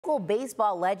local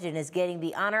baseball legend is getting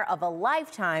the honor of a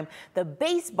lifetime, the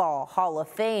Baseball Hall of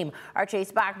Fame. Our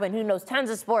Chase Bachman, who knows tons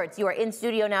of sports, you are in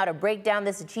studio now to break down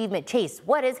this achievement. Chase,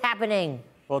 what is happening?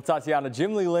 Well, Tatiana,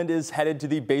 Jim Leyland is headed to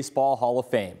the Baseball Hall of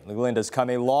Fame. Leyland has come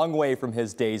a long way from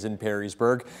his days in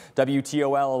Perrysburg.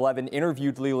 WTOL 11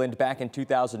 interviewed Leyland back in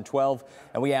 2012,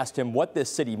 and we asked him what this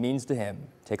city means to him.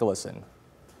 Take a listen.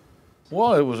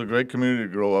 Well, it was a great community to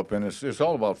grow up in. It's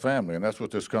all about family, and that's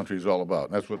what this country is all about.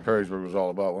 And that's what Perrysburg was all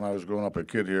about. When I was growing up a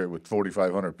kid here with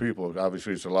 4,500 people,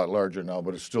 obviously it's a lot larger now,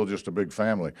 but it's still just a big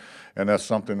family. And that's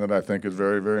something that I think is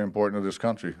very, very important to this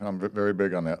country. I'm very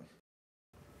big on that.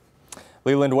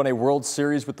 Leyland won a World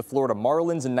Series with the Florida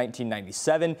Marlins in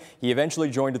 1997. He eventually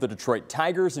joined the Detroit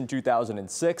Tigers in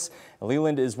 2006.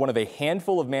 Leyland is one of a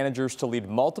handful of managers to lead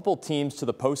multiple teams to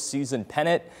the postseason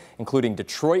pennant, including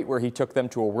Detroit, where he took them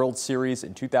to a World Series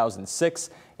in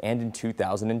 2006 and in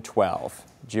 2012.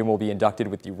 Jim will be inducted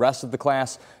with the rest of the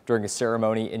class during a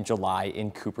ceremony in July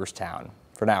in Cooperstown.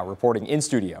 For now, reporting in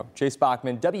studio, Chase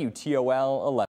Bachman, WTOL 11.